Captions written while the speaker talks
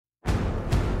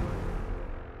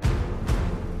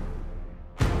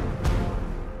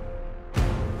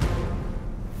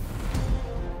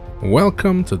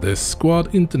Welcome to this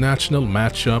Squad International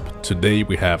matchup. Today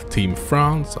we have Team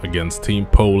France against Team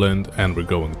Poland and we're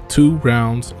going 2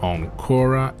 rounds on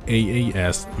Chora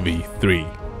AAS v3.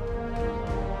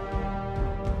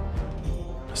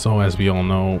 So as we all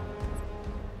know,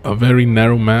 a very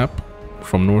narrow map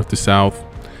from north to south.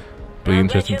 Be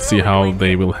interesting to see how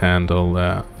they will handle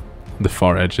the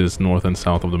far edges north and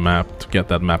south of the map to get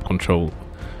that map control.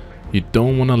 You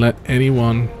don't want to let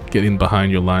anyone get in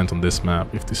behind your lines on this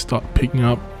map. If they start picking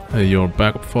up your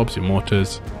backup fobs, your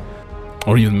mortars,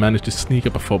 or even manage to sneak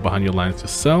up a fob behind your lines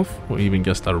yourself, or even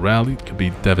just a rally, it could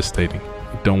be devastating.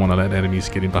 You don't want to let enemies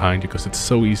get in behind you because it's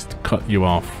so easy to cut you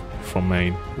off from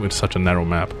main with such a narrow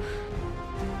map.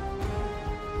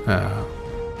 I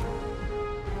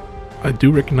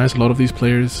do recognize a lot of these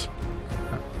players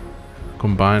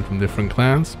combined from different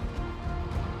clans.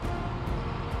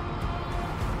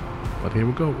 But here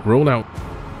we go, roll out.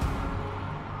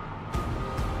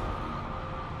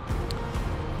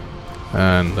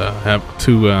 And I have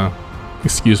to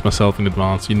excuse myself in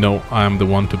advance. You know I'm the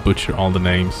one to butcher all the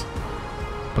names,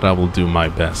 but I will do my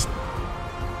best.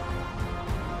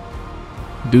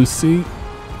 Do see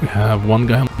we have one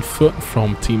guy on foot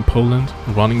from Team Poland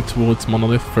running towards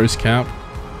Monolith first cap.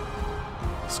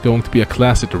 It's going to be a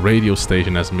classic radio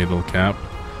station as middle cap,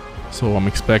 so I'm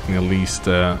expecting at least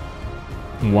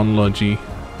one Logi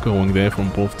going there from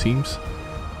both teams.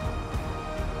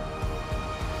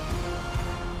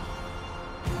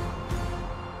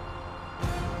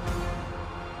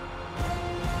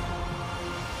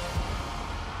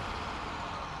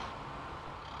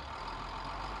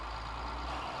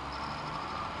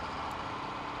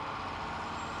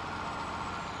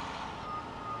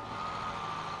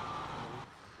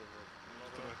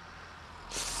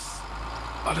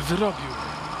 Ale wyrobił.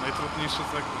 Najtrudniejszy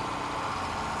segment.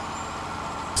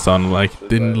 Son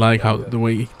didn't like how the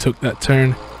way he took that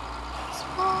turn.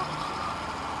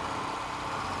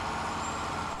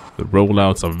 The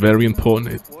rollouts are very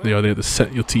important. They are there to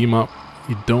set your team up.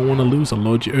 You don't want to lose a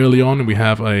Logi early on. We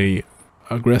have a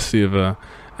aggressive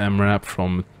MRAP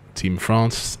from Team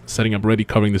France setting up ready,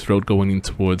 covering this road going in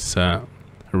towards a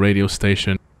radio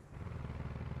station.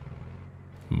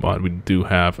 But we do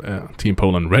have Team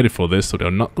Poland ready for this, so they're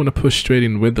not going to push straight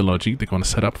in with the Logi. They're going to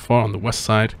set up far on the west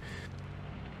side.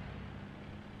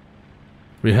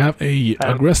 We have a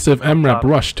aggressive MRAP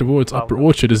rush towards Upper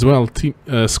Orchard as well.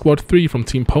 Squad 3 from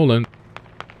Team Poland.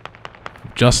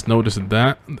 Just noticed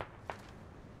that.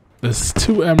 There's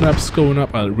 2 MRAPs going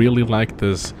up. I really like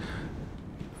this.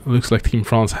 Looks like Team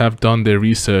France have done their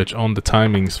research on the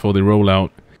timings for the rollout.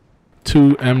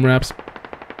 2 MRAPs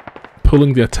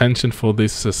pulling the attention for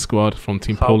this squad from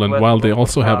Team Poland, while they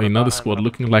also have another squad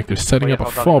looking like they're setting up a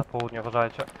fob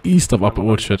east of Upper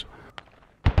Orchard.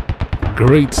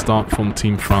 Great start from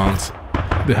Team France.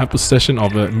 They have possession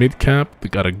of a mid cap. They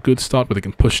got a good start where they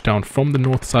can push down from the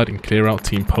north side and clear out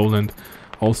Team Poland.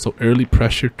 Also early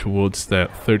pressure towards the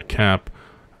third cap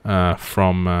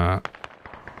from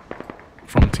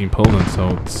Team Poland, so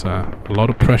it's a lot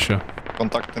of pressure.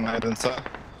 Kontakty na 1C.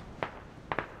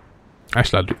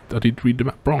 Actually, I did read the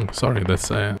map wrong. Sorry, that's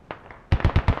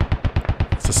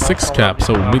it's a 6 cap,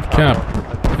 so mid cap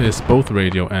is both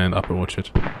radio and Upper Orchard.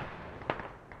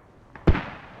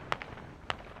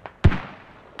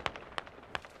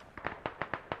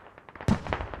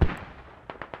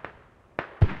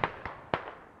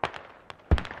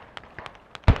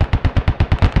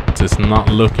 It's not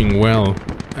looking well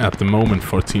at the moment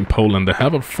for Team Poland. They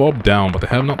have a fob down, but they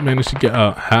have not managed to get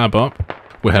a hab up.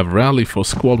 We have rally for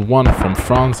Squad 1 from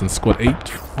France and Squad 8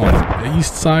 on the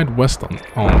east side, west on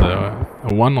the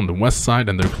 1 on the west side,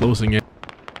 and they're closing in.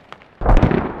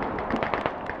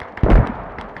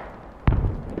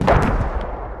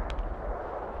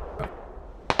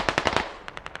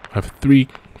 I have three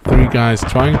guys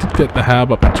trying to get the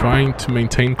hab up and trying to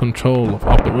maintain control of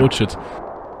Upper Orchard.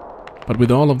 But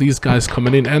with all of these guys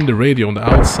coming in and the radio on the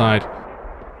outside,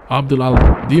 Abdul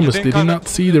Al-Dimus did he not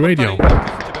see the radio?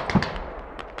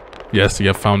 Yes, he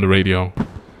have found the radio.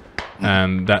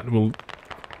 And that will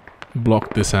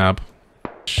block this hab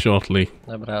shortly.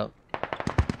 Dobra.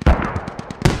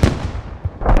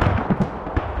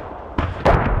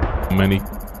 Many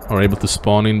are able to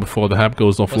spawn in before the hab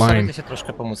goes offline. Postarajcie się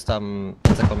troszkę pomóc tam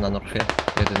cekom na Norfie.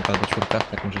 1 albo 4,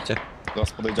 jak możecie.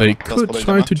 They could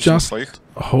try to just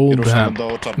hold that,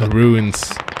 the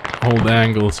ruins, hold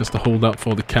angles, just to hold up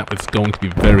for the cap. It's going to be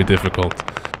very difficult.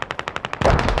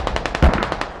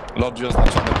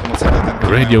 The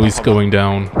radio is going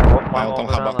down.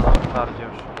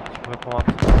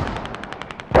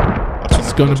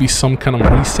 It's going to be some kind of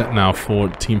reset now for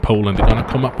Team Poland. They're going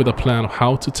to come up with a plan of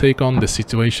how to take on this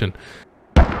situation.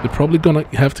 They're probably gonna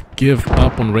have to give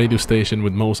up on radio station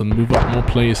with most and move up more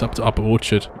players up to Upper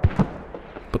Orchard.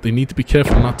 But they need to be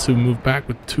careful not to move back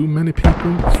with too many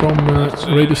people from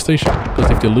radio station,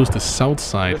 because if they lose the south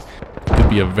side, it could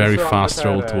be a very fast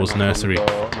roll towards nursery.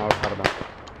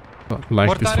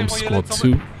 Like this from squad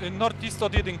 2. Northeast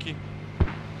od jedynki.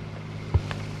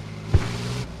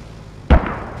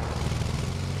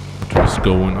 Just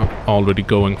already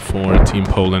going for Team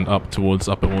Poland up towards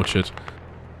Upper Orchard.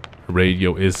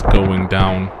 Radio is going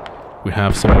down. We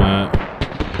have some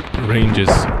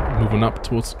Rangers moving up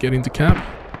towards getting to cap.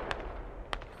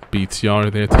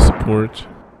 BTR there to support.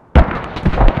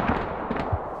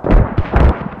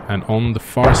 And on the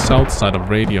far south side of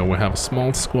radio, we have a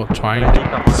small squad trying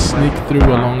to sneak through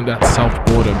along that south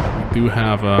border. We do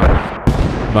have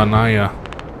Vanaya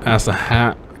as a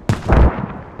hat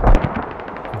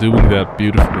doing that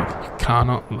beautifully. You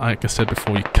cannot, like I said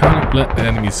before, you cannot let the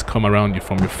enemies come around you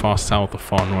from your far south or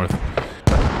far north.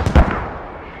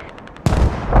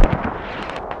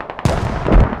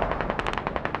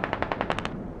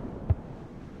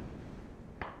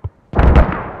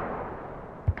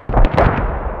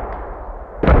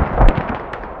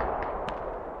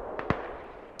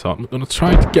 So I'm gonna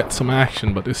try to get some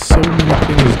action, but there's so many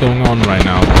things going on right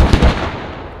now.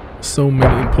 So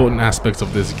many important aspects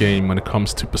of this game when it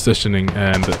comes to positioning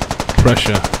and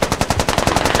pressure.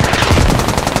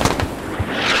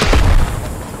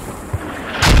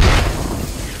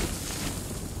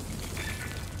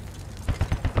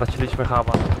 Straciliśmy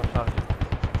huba.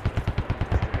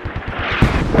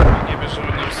 Nie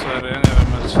bierzemy nursery, ja nie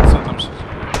wiem co tam się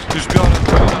dzieje. Już biorę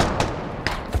to.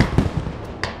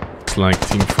 Looks like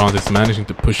Team France is managing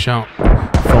to push out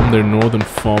from their northern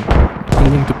fob,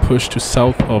 going to push to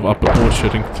south of Upper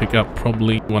Orchard and check out,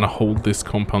 probably want to hold this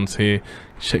compound here.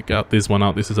 Check out this one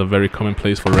out. This is a very common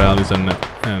place for rallies and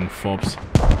fobs.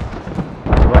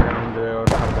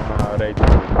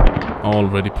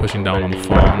 Already pushing down on the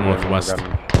far northwest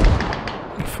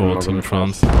for Team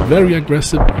France. Very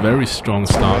aggressive, very strong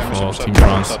start for Team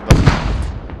France.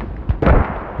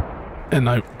 And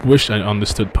I wish I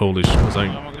understood Polish, because I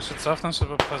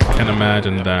can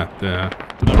imagine that the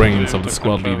brains of the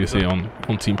squad leaders here on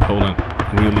Team Poland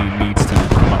really needs to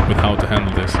come up with how to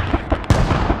handle this.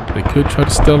 They could try to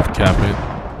stealth cap it.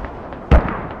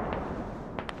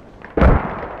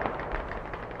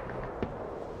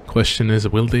 Question is,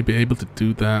 will they be able to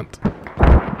do that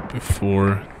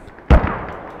before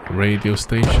radio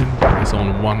station? There's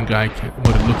only one guy,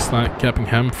 what it looks like, capping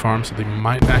Ham Farm, so they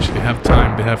might actually have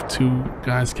time. They have two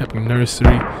guys capping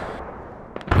Nursery,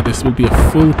 but this will be a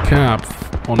full cap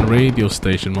on radio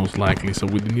station most likely. So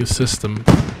with the new system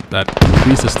that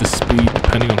increases the speed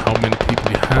depending on how many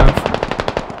people you have,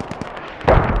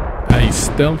 a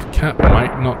stealth cap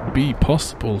might not be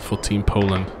possible for Team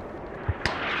Poland.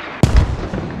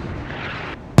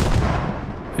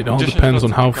 It all depends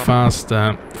on how fast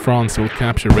France will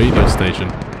capture radio station.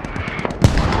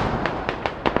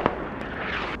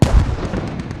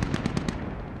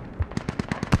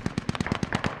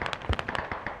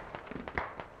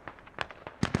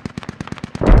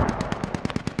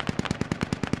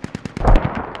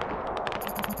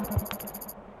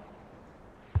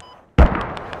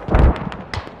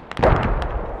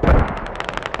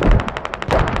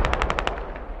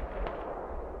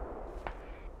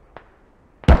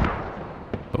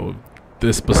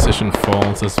 This position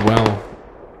falls as well.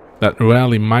 That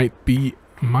rally might be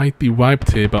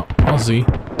wiped here, but Aussie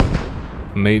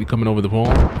nade coming over the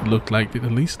wall. It looked like it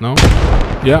at least. No,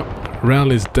 yeah,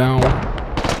 rally's down.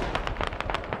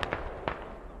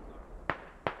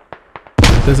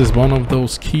 This is one of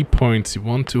those key points you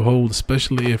want to hold,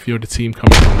 especially if you're the team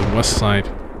coming from the west side,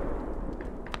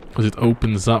 because it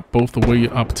opens up both the way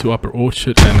up to Upper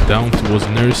Orchard and down towards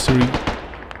Nursery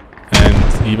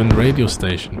and even radio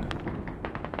station.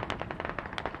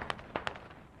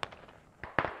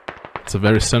 It's a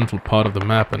very central part of the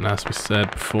map, and as we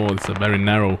said before, it's a very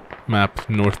narrow map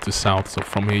north to south, so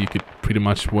from here you could pretty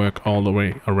much work all the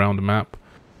way around the map.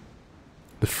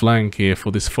 The flank here for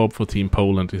this fob for Team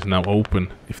Poland is now open.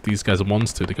 If these guys want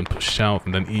to, they can push out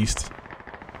and then east,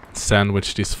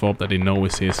 sandwich this fob that they know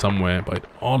is here somewhere, but it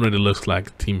already looks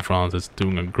like Team France is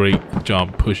doing a great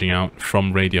job pushing out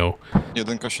from radio.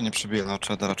 Jedynka się nie przybija,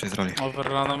 trzeba raczej z roli.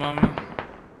 Overrana mamy.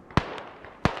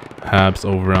 Habs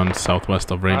over on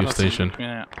southwest of radio station.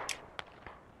 Nie.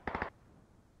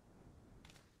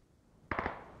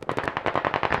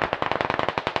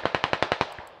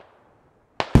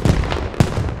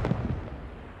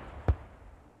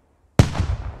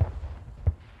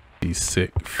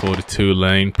 Sick 42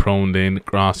 lane, proned in,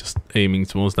 Grass just aiming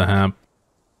towards the Hab.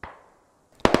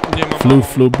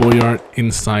 Flu, Boyard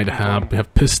inside Hab. We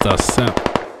have Pista, Sepp,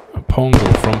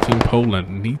 Pongo from Team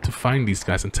Poland. Need to find these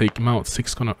guys and take them out.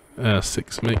 Six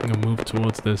making a move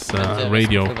towards this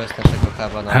radio.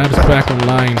 Hab's back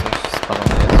online.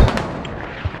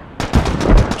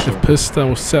 If Pista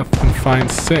or Sepp can find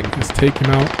Sek, he's taken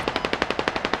out.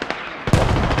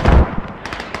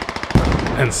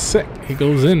 And Sek, he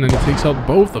goes in and he takes out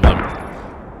both of them.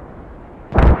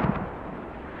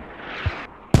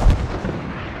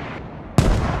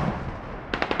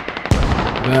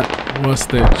 That was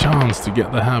their chance to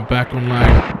get the Hab back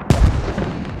online.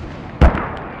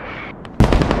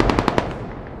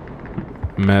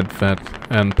 Medved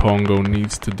and Pongo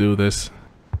needs to do this.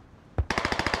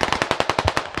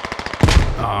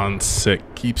 And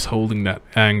Sek keeps holding that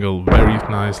angle. Very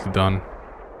nicely done.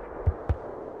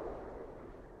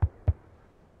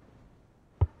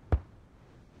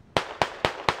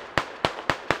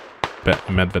 Bet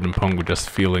Medved and Pongo just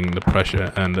feeling the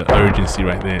pressure and the urgency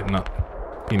right there, not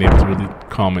being able to really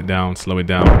calm it down, slow it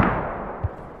down,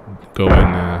 go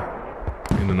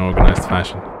in an organized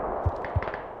fashion.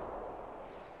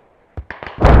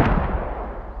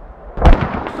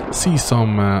 See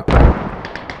some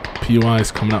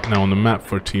POIs coming up now on the map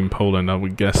for Team Poland. I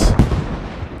would guess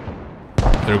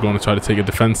they're going to try to take a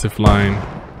defensive line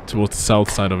towards the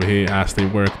south side over here as they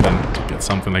work then to get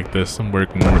something like this and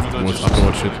work north towards Upper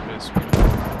Orchard.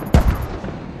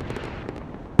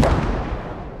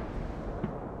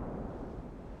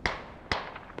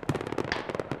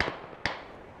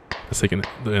 Let's take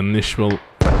the initial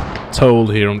toll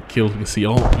here on kills. You can see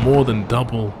more than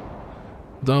double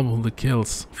the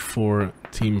kills for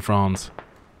Team France.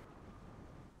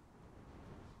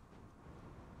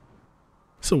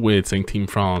 It's so weird saying Team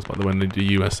France, but when they do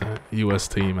US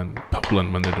team and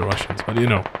Poland when they're the Russians, but you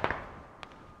know.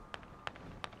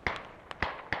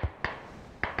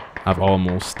 I've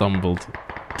almost stumbled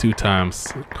 2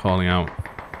 times calling out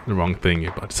the wrong thing,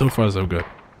 but so far so good.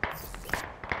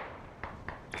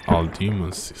 All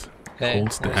Dumas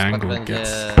holds the angle and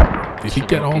gets... Did he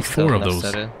get all 4 of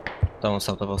those? Tą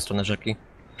sautował w stronę rzeki.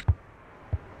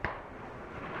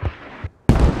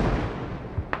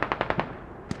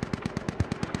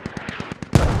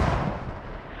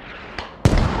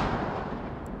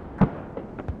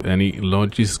 Any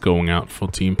lodges going out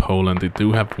for Team Poland. They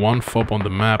do have 1 fob on the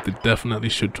map. They definitely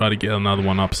should try to get another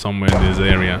one up somewhere in this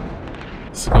area.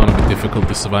 It's going to be difficult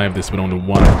to survive this with only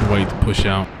 1 way to push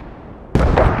out.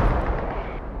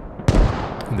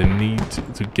 They need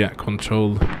to get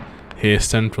control here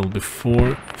central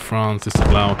before France is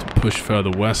allowed to push further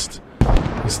west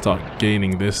and start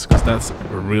gaining this, because that's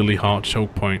a really hard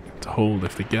choke point to hold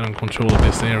if they get on control of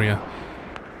this area.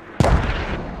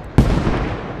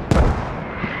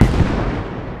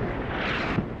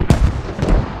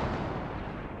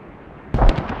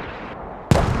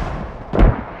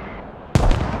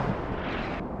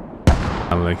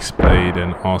 Alex played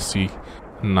an Aussie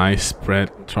nice spread,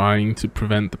 trying to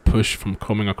prevent the push from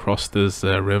coming across this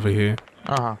river here.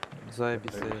 Aha,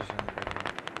 zajebiste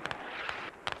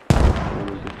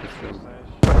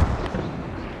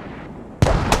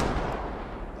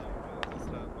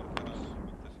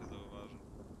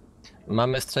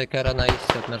Mamy strikera na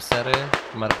iście od Mercery.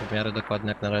 Mark w miarę dokładnie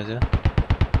jak na razie.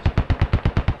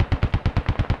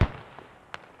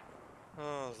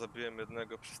 O, zabiłem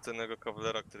jednego przystojnego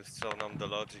kawalera, który strzelał nam do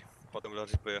lodzi. Potem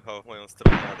lodzi pojechał w moją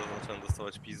stronę, a to zacząłem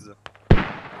dostawać pizdę.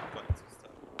 Koniec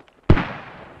ustawy.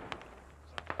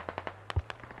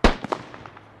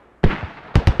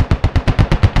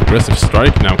 Aggressive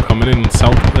strike now coming in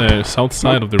south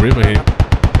side of the river here.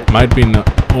 Might be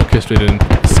orchestrated and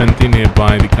sent in here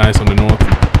by the guys on the north.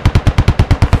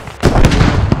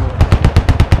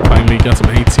 Finally got some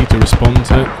HC to respond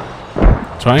to it.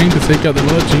 Trying to take out the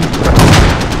Logi.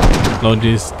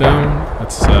 Logi is down.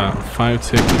 That's 5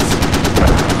 tickets.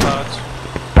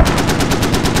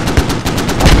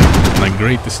 And a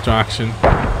great distraction. Is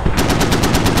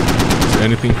there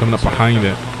anything coming up behind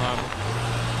it?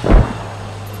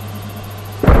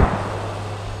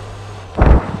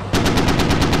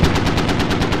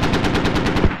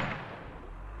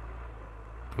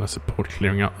 Support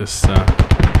clearing out this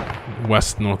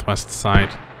west-northwest side.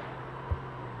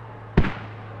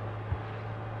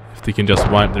 If they can just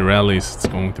wipe the rallies, it's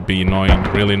going to be annoying,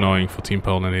 really annoying for Team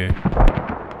Poland here.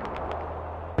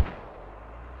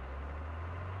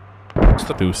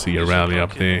 I do see a rally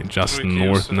up there, just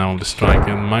north now of the strike,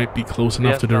 and might be close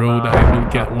enough to the road that it will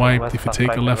get wiped if you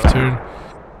take a left turn.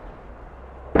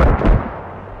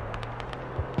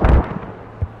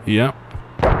 Yeah.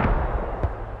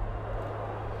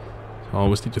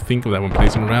 Always need to think of that when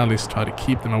placing rallies, try to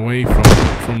keep them away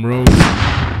from roads.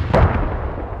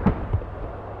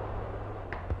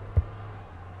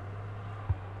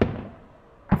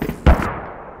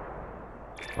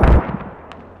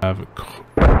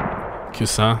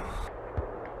 have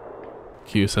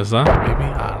Kusa, maybe?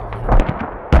 I don't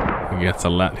know. He gets a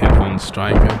lat hit on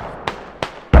striker.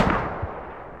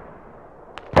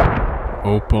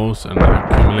 Opos and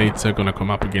Accumulator gonna come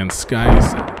up against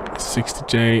Skies,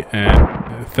 60J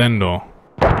and Thendor.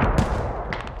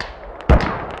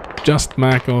 Just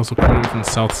Mac also coming from the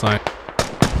south side.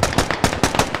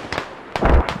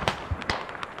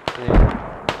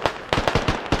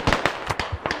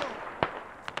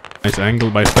 Nice angle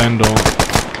by Thendor.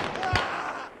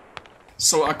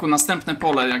 Są aku następne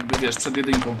pole, jakby wiesz, przed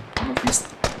jedynką.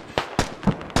 Northeast.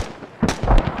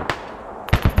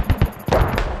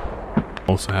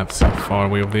 Also have to see far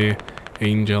away over there.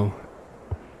 Angel.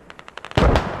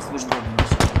 Wzdłuż drogi masz.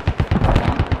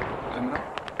 Emra.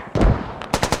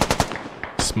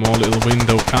 Small little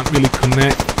window, can't really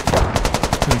connect.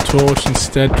 And Torch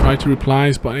instead try to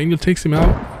replies, but Angel takes him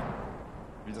out.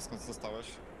 Widzę skąd zostałeś.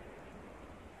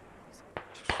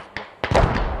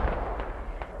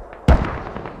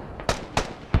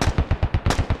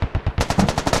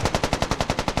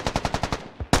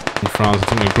 France is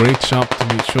doing a great job to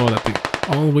make sure that they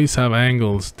always have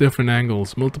angles, different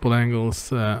angles, multiple angles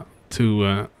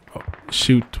to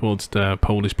shoot towards the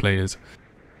Polish players.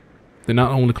 They're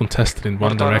not only contested in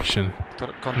one direction.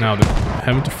 Now they're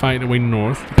having to fight their way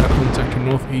north. They got contact to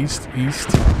northeast,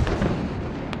 east.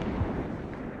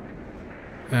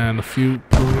 And a few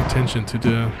pulling attention to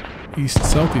the east,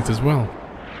 southeast as well.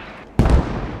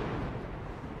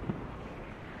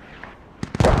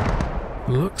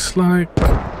 Looks like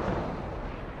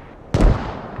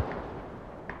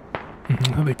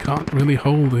they can't really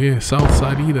hold here, south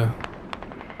side either.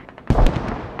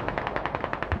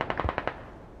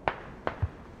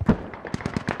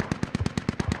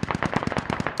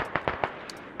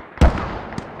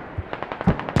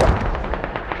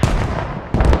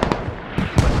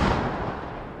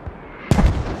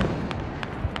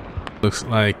 Looks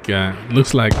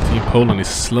like Team Poland is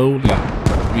slowly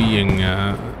being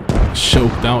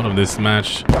choked out of this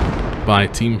match by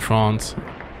Team France,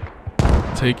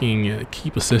 taking a key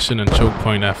position and choke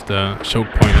point after choke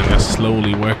point, and just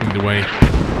slowly working their way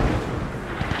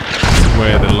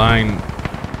where the line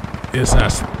is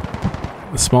as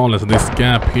small as this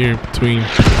gap here between.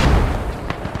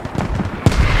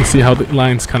 You see how the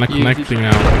line's kind of connecting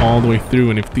now all the way through,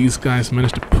 and if these guys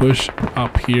manage to push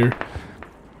up here,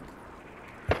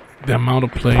 the amount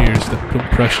of players that put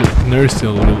pressure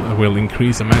Nursil will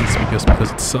increase immensely, just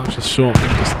because it's such a short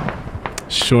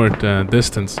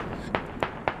distance.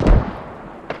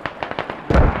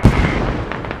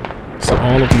 So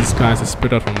all of these guys are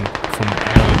spread out from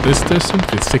this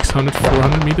distance with 600,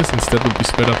 400 meters. Instead will be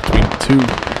spread out between 200,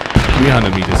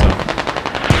 300 meters. So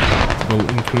it will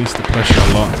increase the pressure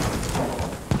a lot.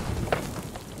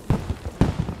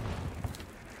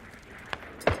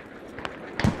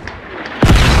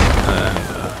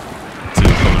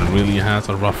 Really has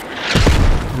a rough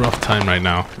time right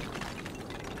now.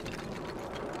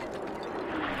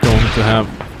 Going to have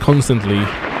constantly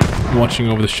watching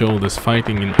over the shoulders,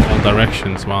 fighting in all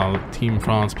directions, while Team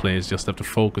France players just have to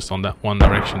focus on that one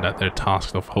direction that they're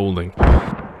tasked of holding.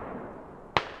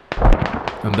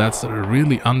 And that's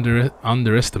really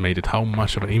underestimated how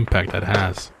much of an impact that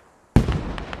has.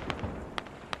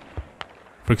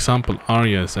 For example,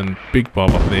 Arias and Big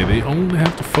Bob up there, they only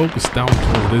have to focus down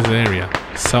towards this area,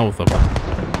 south of them.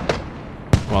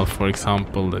 While, for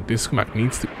example, the Discomac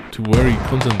needs to worry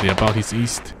constantly about his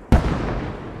east.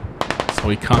 So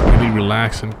he can't really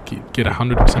relax and get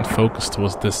 100% focus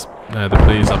towards this, the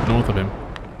players up north of him.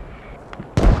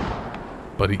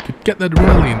 But he could get that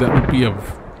rally, and that would be a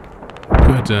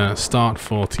good start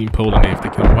for Team Poland if they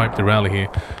can wipe the rally here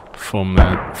from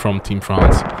Team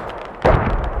France.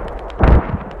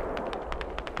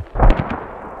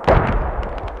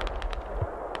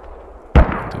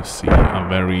 See a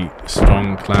very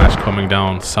strong clash coming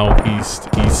down southeast,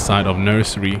 east side of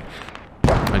Nursery.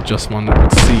 I just wanted to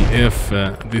see if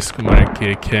this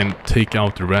Marke can take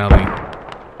out the rally.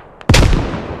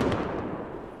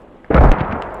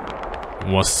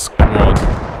 Was squad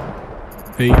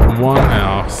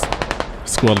 8-1,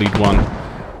 squad lead 1.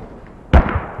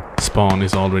 Spawn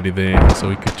is already there, so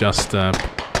he could just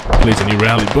place a new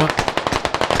rally, but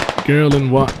Girl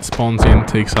and what spawns in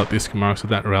takes out this mark, so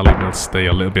that rally will stay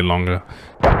a little bit longer.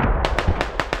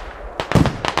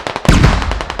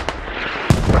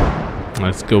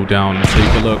 Let's go down and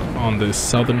take a look on the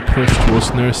southern push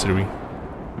towards Nursery.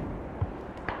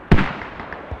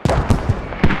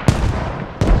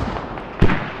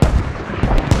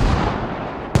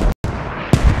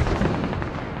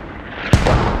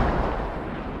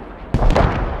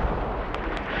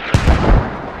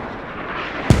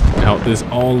 Now, this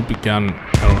all began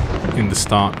in the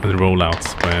start of the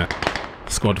rollouts, where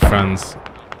Squad France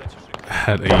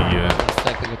had a,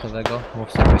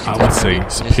 I would say,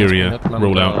 superior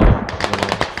rollout.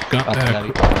 Got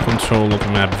control of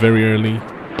the map very early,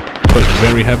 put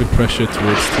very heavy pressure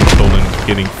towards Team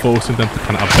Poland, forcing them to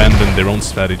kind of abandon their own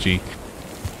strategy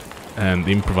and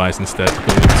improvise instead, going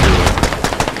to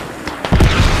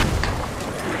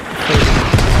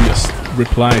just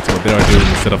reply to what they are doing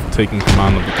instead of taking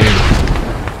command of the game.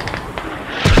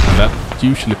 And that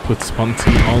usually puts one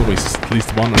team always at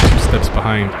least 1 or 2 steps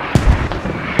behind.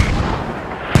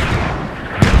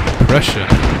 And the pressure of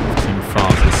Team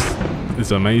France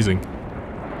is amazing.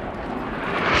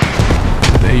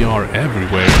 They are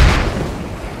everywhere.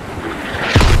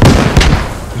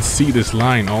 You can see this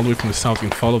line all the way from the south. You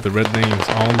can follow the red names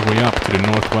all the way up to the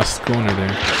northwest corner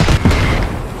there.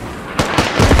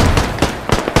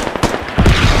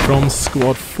 From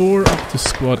Squad 4 up to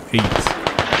Squad 8.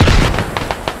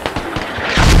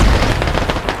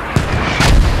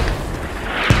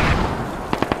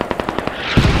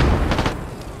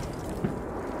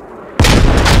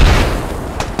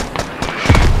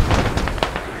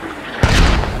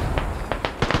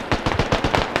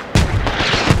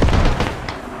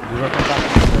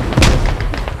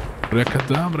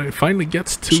 Recadabra finally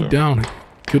gets 2 down.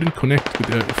 Couldn't connect with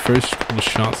the first couple of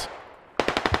shots.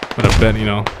 But I bet, you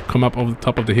know, come up over the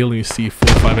top of the hill and you see 4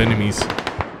 or 5 enemies.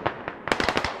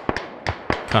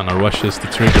 Kinda rushes the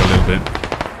trigger a little bit.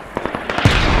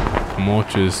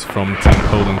 Mortars from Team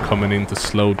Poland coming in to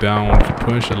slow down, to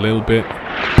push a little bit.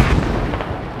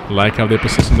 Like how they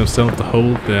position themselves to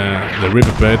hold the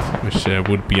riverbed, which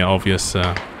would be an obvious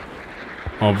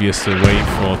way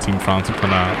for Team France to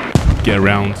kinda get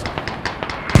around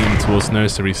in towards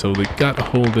nursery. So they gotta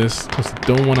hold this because they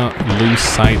don't wanna lose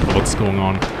sight of what's going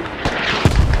on.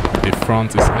 If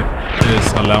France is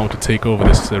allowed to take over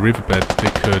this riverbed,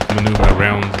 they could maneuver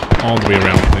around, all the way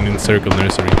around, and encircle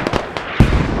nursery.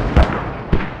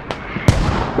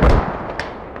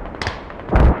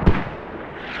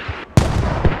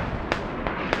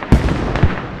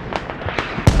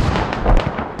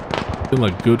 Still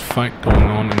a good fight going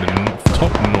on in the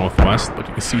top northwest, but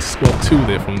you can see Squad 2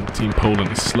 there from Team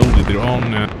Poland is slowly, they're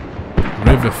on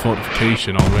river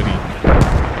fortification already.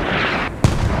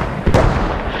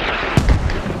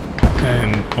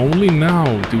 And only now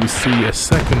do we see a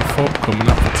second fort coming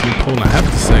up for Team Poland. I have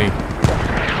to say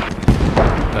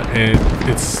that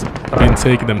it's been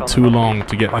taking them too long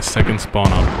to get a second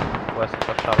spawn up.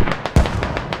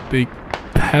 They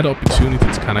had opportunity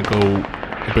to kind of go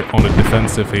a bit on the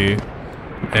defensive here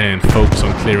and focus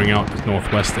on clearing out the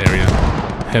northwest area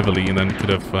heavily, and then could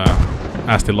have,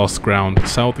 as they lost ground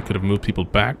south, they could have moved people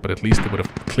back, but at least they would have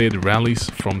cleared the rallies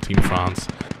from Team France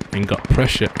and got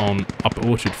pressure on Upper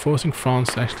Orchard, forcing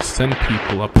France to actually send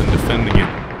people up and defending it.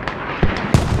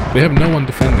 They have no one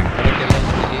defending.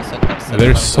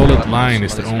 Their solid line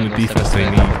is the only defense they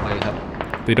need.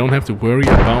 They don't have to worry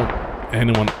about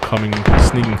anyone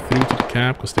sneaking through to the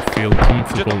cap because they feel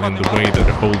comfortable in the way that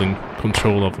they're holding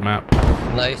control of the map.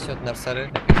 Najście od nursery,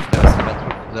 jakieś 400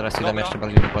 metrów. Zaraz ci dam jeszcze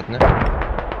bardziej dokładnie.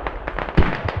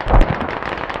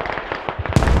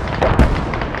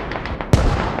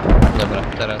 Dobra,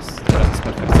 teraz jest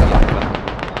perfekcyjnie dokładnie.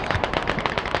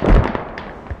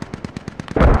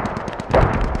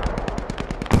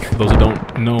 For those who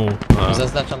don't know,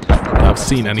 I've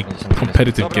seen any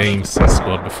competitive games in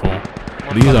Squad before.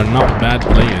 These are not bad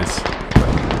players.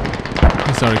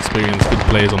 These are experienced, good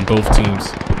players on both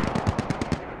teams.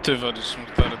 Ty walisz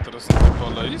mortary teraz na to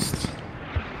pole ist?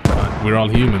 We're all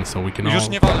human, so we can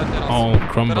all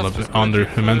crumble a bit under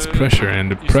immense pressure, and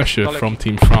the pressure from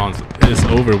Team France is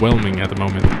overwhelming at the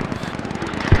moment.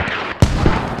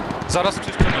 Zaraz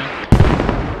czyszczymy.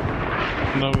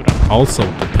 Dobra. Also,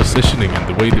 the positioning and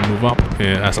the way they move up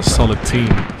as a solid team,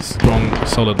 strong,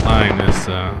 solid line is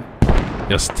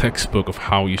just textbook of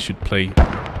how you should play,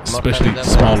 especially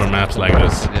smaller maps like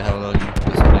this,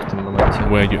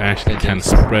 where you actually can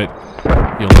spread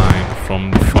your line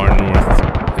from the far north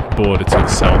border to the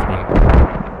south one.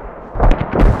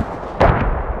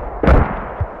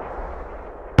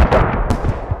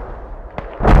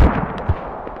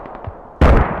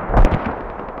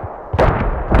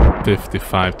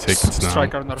 $55 tickets now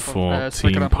for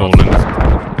Team Poland.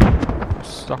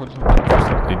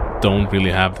 They don't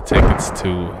really have the tickets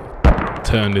to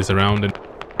turn this around, and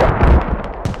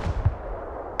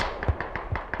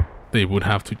they would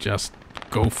have to just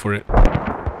go for it.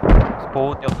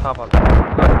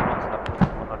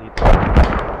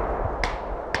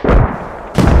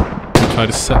 try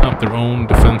to set up their own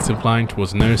defensive line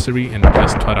towards nursery and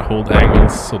just try to hold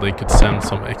angles so they could send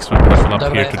some extra people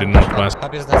up here to the northwest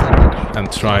Hub jest na zewnątrz.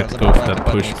 and try to go for that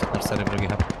Dokładnie push. jest od Mercery drugi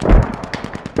hub.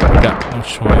 They got no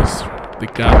choice. They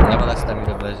got Lewa lecz tam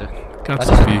ile wlezie.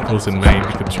 some vehicles in main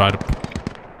we could try to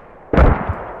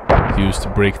use to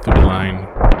break through the line.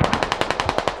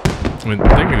 I mean,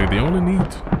 technically they only need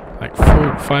like 4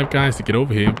 or 5 guys to get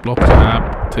over here, block the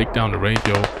hub, take down the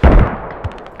radio,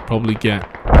 probably get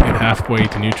it halfway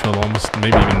to neutral, almost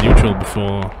maybe even neutral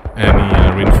before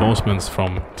any reinforcements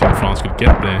from Team France could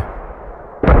get there.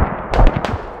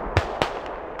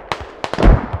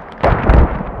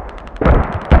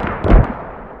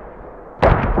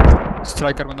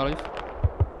 Striker monolith.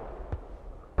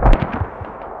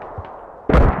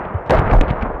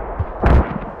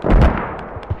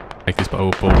 Like this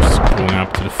outpost going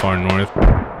up to the far north.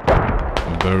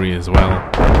 And Bury as well.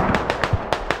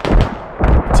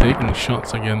 Taking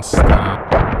shots against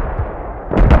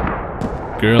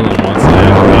Girl and once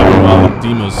again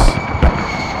Demos.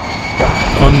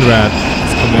 Conrad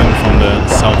is coming in from the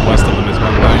southwest of them as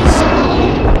well. Nice.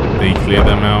 They clear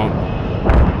them out.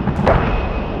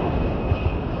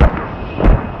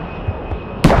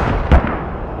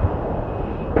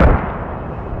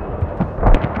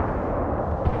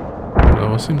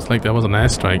 Well, it seems like that was an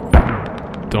airstrike.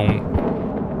 Don't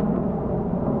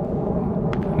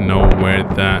know where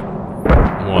that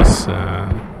was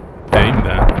aimed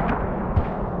at.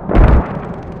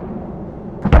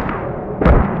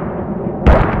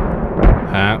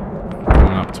 Hat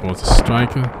going up towards the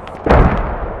striker.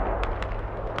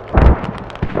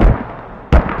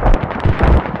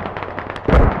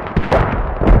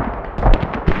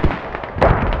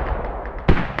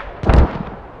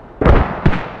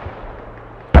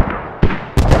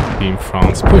 Team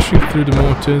France pushing through the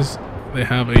mortars. They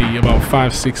have about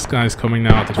 5-6 guys coming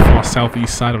now to the far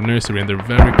southeast side of nursery, and they're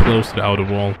very close to the outer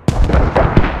wall.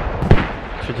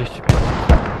 35.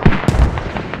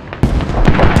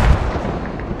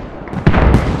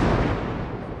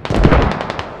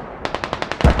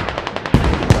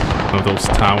 One of those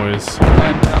towers.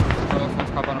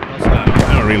 Huba na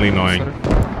prosto. They're really annoying.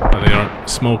 They are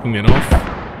smoking it off.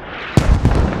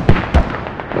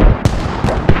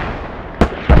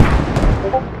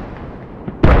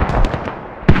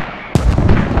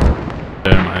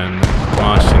 And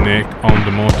Marcinek on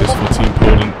the mortars for Team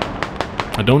Poland.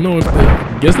 I don't know if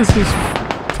I guess this is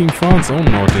Team France own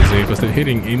mortars here because they're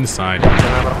hitting inside.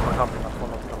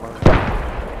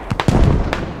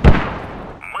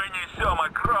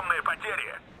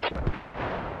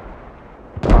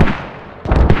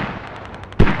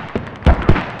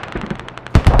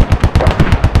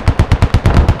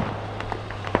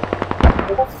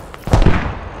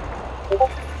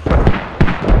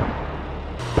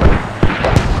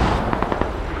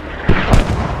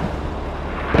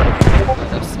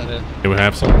 Mercery. Here we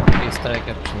have some. I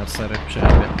striker przy Mercery przy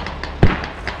hubie.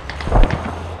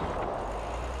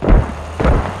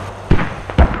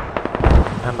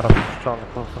 Emra puszczony,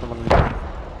 konformowany.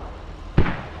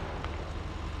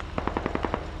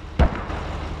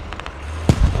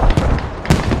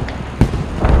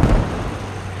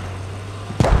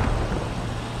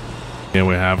 Here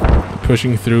we have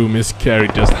pushing through,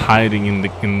 miscarried, just hiding in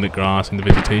the grass, in the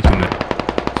vegetation there.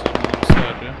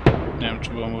 Serio? Nie wiem, czy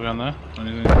było mówione. No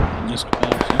nie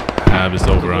skupiałem się. Hab is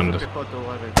over under.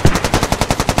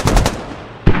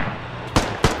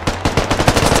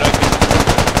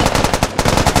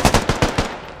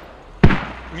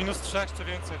 Minus 3 czy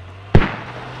więcej.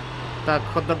 Tak,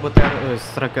 hot dog boter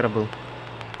strikera był.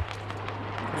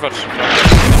 Kurwa, 3.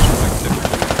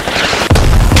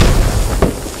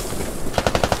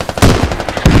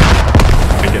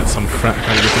 I get some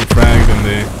fragged in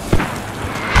there.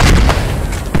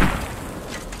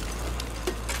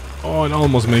 Oh, it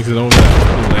almost makes it over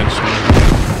that ledge.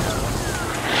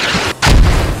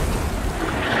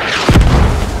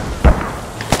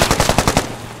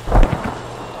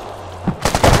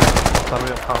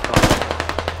 Staruję w hałka.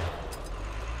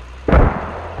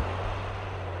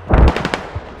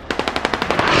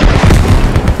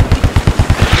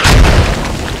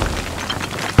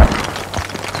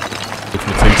 If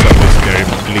he takes up this guy,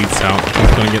 bleeds out,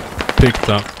 he's gonna get picked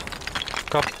up.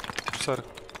 Sorry.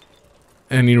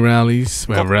 Any rallies?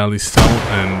 We have rallies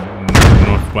south and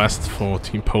northwest for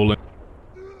Team Poland.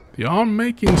 They are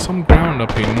making some ground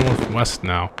up here northwest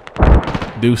now.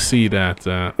 Do see that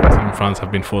Team France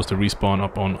have been forced to respawn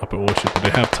up on Upper Orchard, but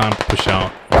they have time to push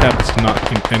out. Cap is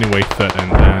not in any way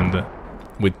threatened, and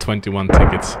with 21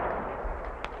 tickets,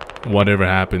 whatever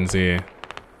happens here,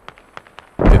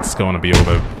 it's gonna be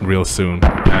over real soon.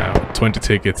 20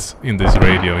 tickets in this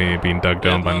radio here being dug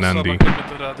down by Jedna Nandi. osoba chyba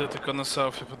do rady, tylko na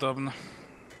southie podobno.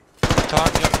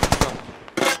 Tak, ja wrócę.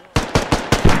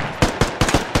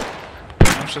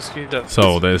 Na wszystkich dead.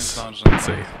 So there's, let's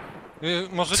say,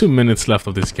 Może 2 minutes left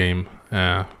of this game,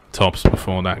 tops,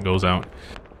 before that goes out.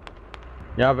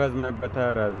 Ja wezmę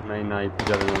BTR z maina i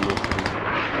podzielę na nóż.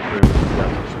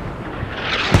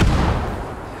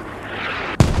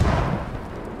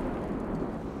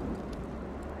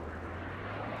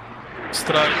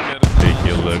 Striker.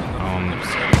 Take a look on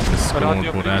the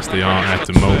scoreboard as they are at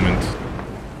the moment.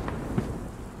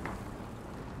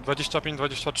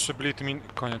 25-23 blit min,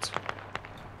 koniec.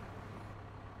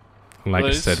 Like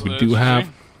I said, we do have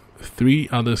 3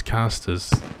 other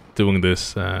casters doing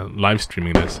this, live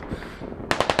streaming this.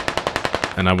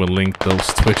 And I will link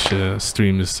those Twitch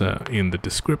streams in the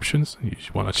descriptions. You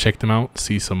want to check them out,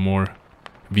 see some more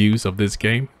views of this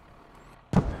game.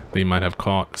 They might have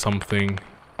caught something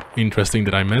interesting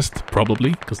that I missed,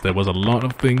 probably, because there was a lot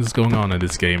of things going on in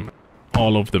this game,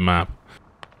 all over the map.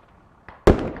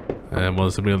 It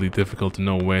was really difficult to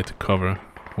know where to cover,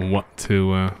 what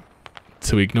to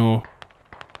ignore.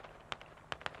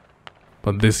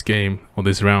 But this game, or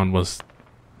this round, was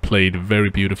played very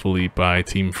beautifully by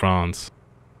Team France.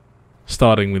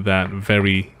 Starting with that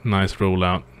very nice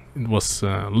rollout, it was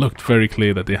looked very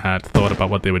clear that they had thought about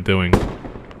what they were doing.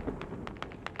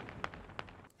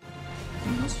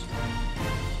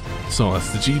 So that's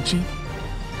the GG.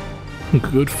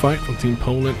 Good fight from Team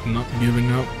Poland, not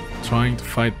giving up, trying to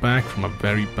fight back from a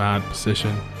very bad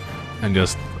position, and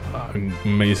just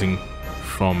amazing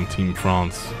from Team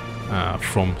France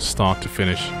from start to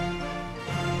finish.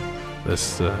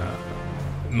 There's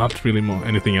not really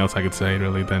anything else I could say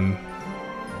really than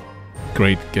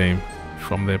great game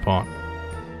from their part.